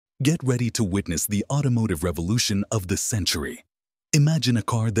Get ready to witness the automotive revolution of the century. Imagine a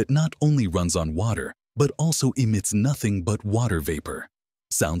car that not only runs on water, but also emits nothing but water vapor.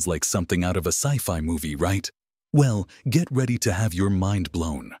 Sounds like something out of a sci-fi movie, right? Well, get ready to have your mind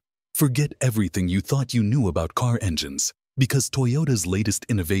blown. Forget everything you thought you knew about car engines, because Toyota's latest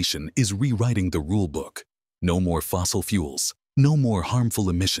innovation is rewriting the rulebook. No more fossil fuels, no more harmful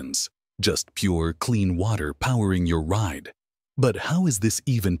emissions, just pure, clean water powering your ride. But how is this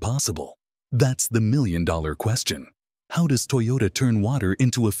even possible? That's the million-dollar question. How does Toyota turn water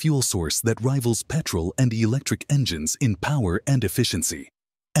into a fuel source that rivals petrol and electric engines in power and efficiency?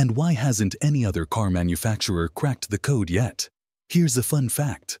 And why hasn't any other car manufacturer cracked the code yet? Here's a fun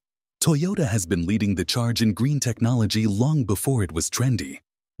fact. Toyota has been leading the charge in green technology long before it was trendy.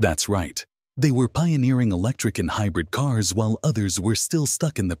 That's right. They were pioneering electric and hybrid cars while others were still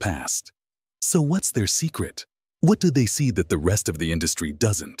stuck in the past. So what's their secret? What do they see that the rest of the industry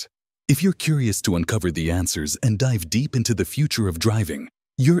doesn't? If you're curious to uncover the answers and dive deep into the future of driving,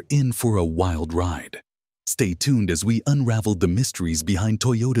 you're in for a wild ride. Stay tuned as we unravel the mysteries behind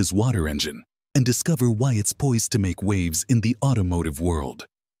Toyota's water engine and discover why it's poised to make waves in the automotive world.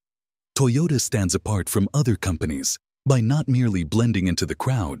 Toyota stands apart from other companies by not merely blending into the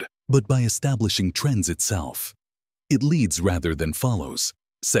crowd, but by establishing trends itself. It leads rather than follows,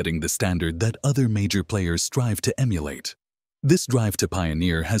 setting the standard that other major players strive to emulate. This drive to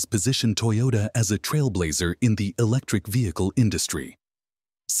pioneer has positioned Toyota as a trailblazer in the electric vehicle industry.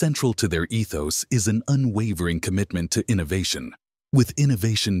 Central to their ethos is an unwavering commitment to innovation, with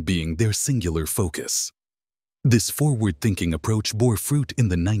innovation being their singular focus. This forward-thinking approach bore fruit in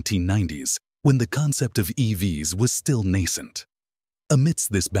the 1990s, when the concept of EVs was still nascent.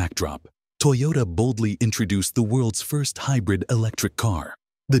 Amidst this backdrop, Toyota boldly introduced the world's first hybrid electric car,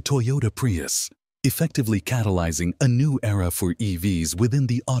 the Toyota Prius, effectively catalyzing a new era for EVs within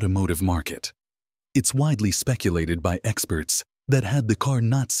the automotive market. It's widely speculated by experts that had the car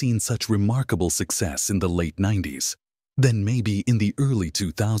not seen such remarkable success in the late 90s, then maybe in the early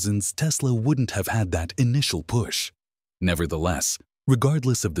 2000s Tesla wouldn't have had that initial push. Nevertheless,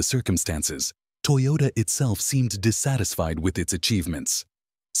 regardless of the circumstances, Toyota itself seemed dissatisfied with its achievements.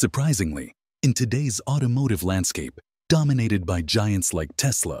 Surprisingly, in today's automotive landscape, dominated by giants like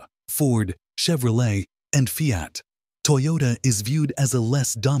Tesla, Ford, Chevrolet, and Fiat, Toyota is viewed as a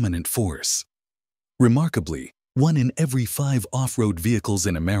less dominant force. Remarkably, 1 in every 5 off-road vehicles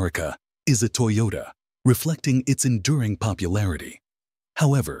in America is a Toyota, reflecting its enduring popularity.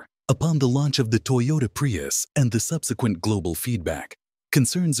 However, upon the launch of the Toyota Prius and the subsequent global feedback,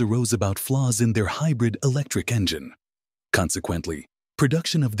 concerns arose about flaws in their hybrid electric engine. Consequently,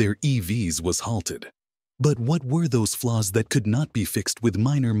 production of their EVs was halted. But what were those flaws that could not be fixed with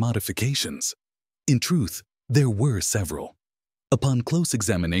minor modifications? In truth, there were several. Upon close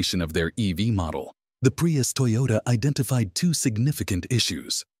examination of their EV model, the Prius Toyota identified 2 significant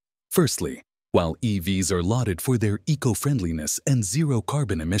issues. Firstly, while EVs are lauded for their eco-friendliness and zero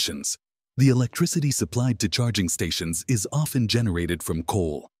carbon emissions, the electricity supplied to charging stations is often generated from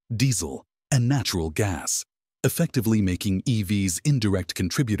coal, diesel, and natural gas, effectively making EVs indirect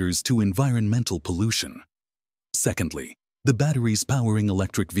contributors to environmental pollution. Secondly, the batteries powering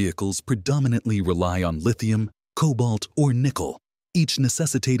electric vehicles predominantly rely on lithium, cobalt, or nickel, each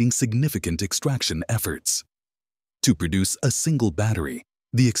necessitating significant extraction efforts. To produce a single battery,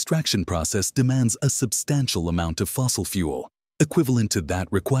 the extraction process demands a substantial amount of fossil fuel, equivalent to that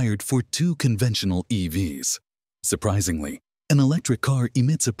required for 2 conventional EVs. Surprisingly, an electric car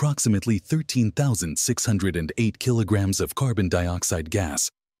emits approximately 13,608 kilograms of carbon dioxide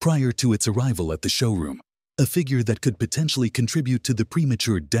gas prior to its arrival at the showroom, a figure that could potentially contribute to the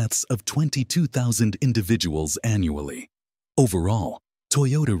premature deaths of 22,000 individuals annually. Overall,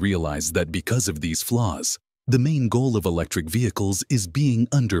 Toyota realized that because of these flaws, the main goal of electric vehicles is being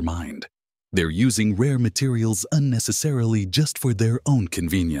undermined. They're using rare materials unnecessarily just for their own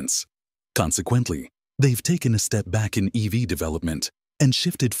convenience. Consequently, they've taken a step back in EV development and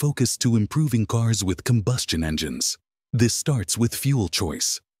shifted focus to improving cars with combustion engines. This starts with fuel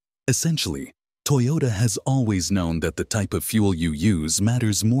choice. Essentially, Toyota has always known that the type of fuel you use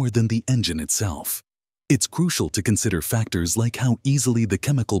matters more than the engine itself. It's crucial to consider factors like how easily the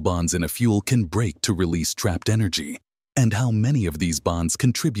chemical bonds in a fuel can break to release trapped energy, and how many of these bonds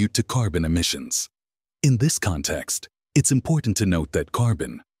contribute to carbon emissions. In this context, it's important to note that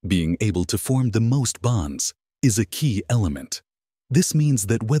carbon, being able to form the most bonds, is a key element. This means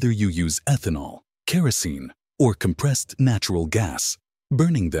that whether you use ethanol, kerosene, or compressed natural gas,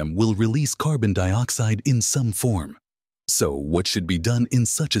 burning them will release carbon dioxide in some form. So, what should be done in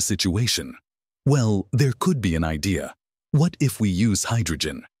such a situation? Well, there could be an idea. What if we use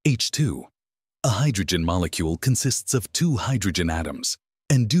hydrogen, H2. A hydrogen molecule consists of two hydrogen atoms,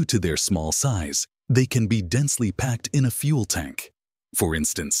 and due to their small size, they can be densely packed in a fuel tank. For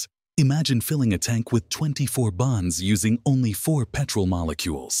instance, imagine filling a tank with 24 bonds using only 4 petrol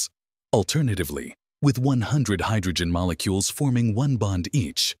molecules. Alternatively, with 100 hydrogen molecules forming 1 bond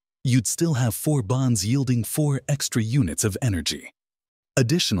each, you'd still have 4 bonds yielding 4 extra units of energy.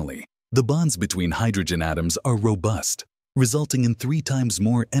 Additionally, the bonds between hydrogen atoms are robust, resulting in 3 times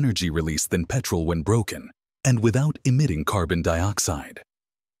more energy release than petrol when broken, and without emitting carbon dioxide.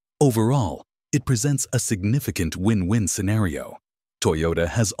 Overall, it presents a significant win-win scenario. Toyota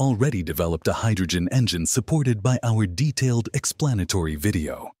has already developed a hydrogen engine supported by our detailed explanatory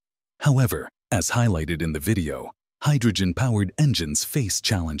video. However, as highlighted in the video, hydrogen-powered engines face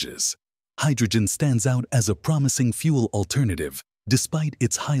challenges. Hydrogen stands out as a promising fuel alternative despite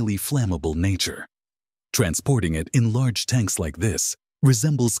its highly flammable nature. Transporting it in large tanks like this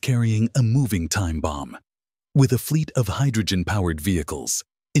resembles carrying a moving time bomb. With a fleet of hydrogen-powered vehicles,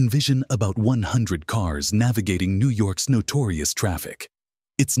 envision about 100 cars navigating New York's notorious traffic.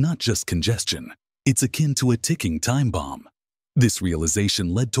 It's not just congestion, it's akin to a ticking time bomb. This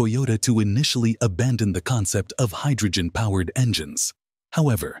realization led Toyota to initially abandon the concept of hydrogen-powered engines.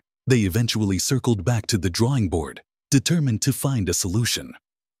 However, they eventually circled back to the drawing board, determined to find a solution.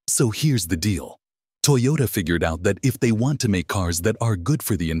 So here's the deal. Toyota figured out that if they want to make cars that are good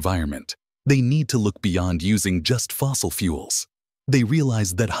for the environment, they need to look beyond using just fossil fuels. They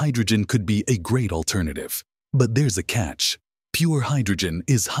realized that hydrogen could be a great alternative. But there's a catch. Pure hydrogen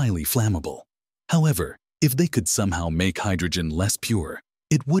is highly flammable. However, if they could somehow make hydrogen less pure,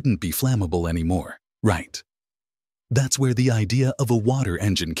 it wouldn't be flammable anymore, right? That's where the idea of a water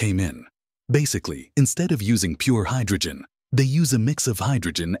engine came in. Basically, instead of using pure hydrogen, they use a mix of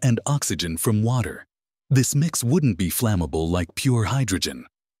hydrogen and oxygen from water. This mix wouldn't be flammable like pure hydrogen.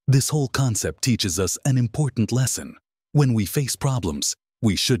 This whole concept teaches us an important lesson. When we face problems,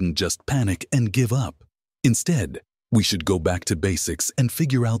 we shouldn't just panic and give up. Instead, we should go back to basics and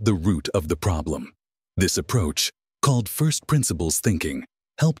figure out the root of the problem. This approach, called first principles thinking,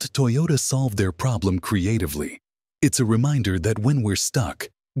 helped Toyota solve their problem creatively. It's a reminder that when we're stuck,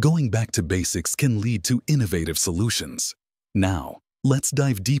 going back to basics can lead to innovative solutions. Now, let's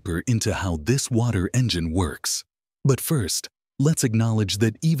dive deeper into how this water engine works. But first, let's acknowledge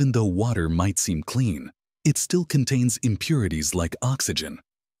that even though water might seem clean, it still contains impurities like oxygen.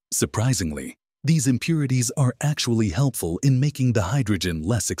 Surprisingly, these impurities are actually helpful in making the hydrogen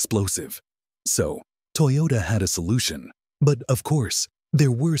less explosive. So, Toyota had a solution, but of course,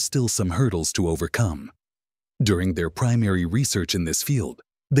 there were still some hurdles to overcome. During their primary research in this field,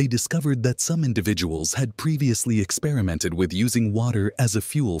 they discovered that some individuals had previously experimented with using water as a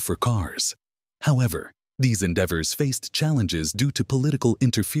fuel for cars. However, these endeavors faced challenges due to political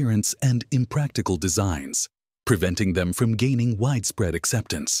interference and impractical designs, preventing them from gaining widespread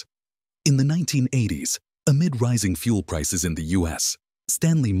acceptance. In the 1980s, amid rising fuel prices in the US,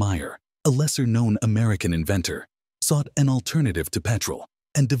 Stanley Meyer, a lesser-known American inventor, sought an alternative to petrol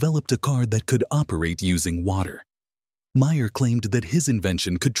and developed a car that could operate using water. Meyer claimed that his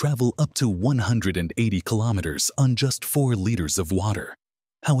invention could travel up to 180 kilometers on just 4 liters of water.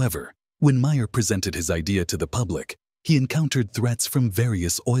 However, when Meyer presented his idea to the public, he encountered threats from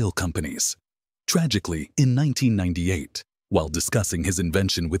various oil companies. Tragically, in 1998, while discussing his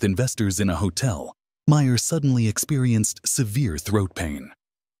invention with investors in a hotel, Meyer suddenly experienced severe throat pain.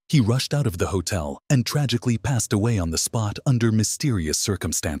 He rushed out of the hotel and tragically passed away on the spot under mysterious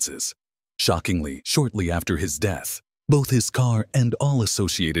circumstances. Shockingly, shortly after his death, both his car and all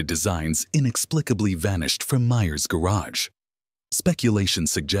associated designs inexplicably vanished from Meyer's garage. Speculation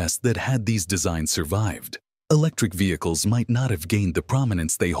suggests that had these designs survived, electric vehicles might not have gained the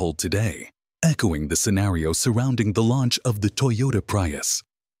prominence they hold today, echoing the scenario surrounding the launch of the Toyota Prius.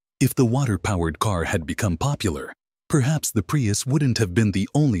 If the water-powered car had become popular, perhaps the Prius wouldn't have been the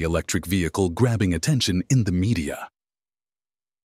only electric vehicle grabbing attention in the media.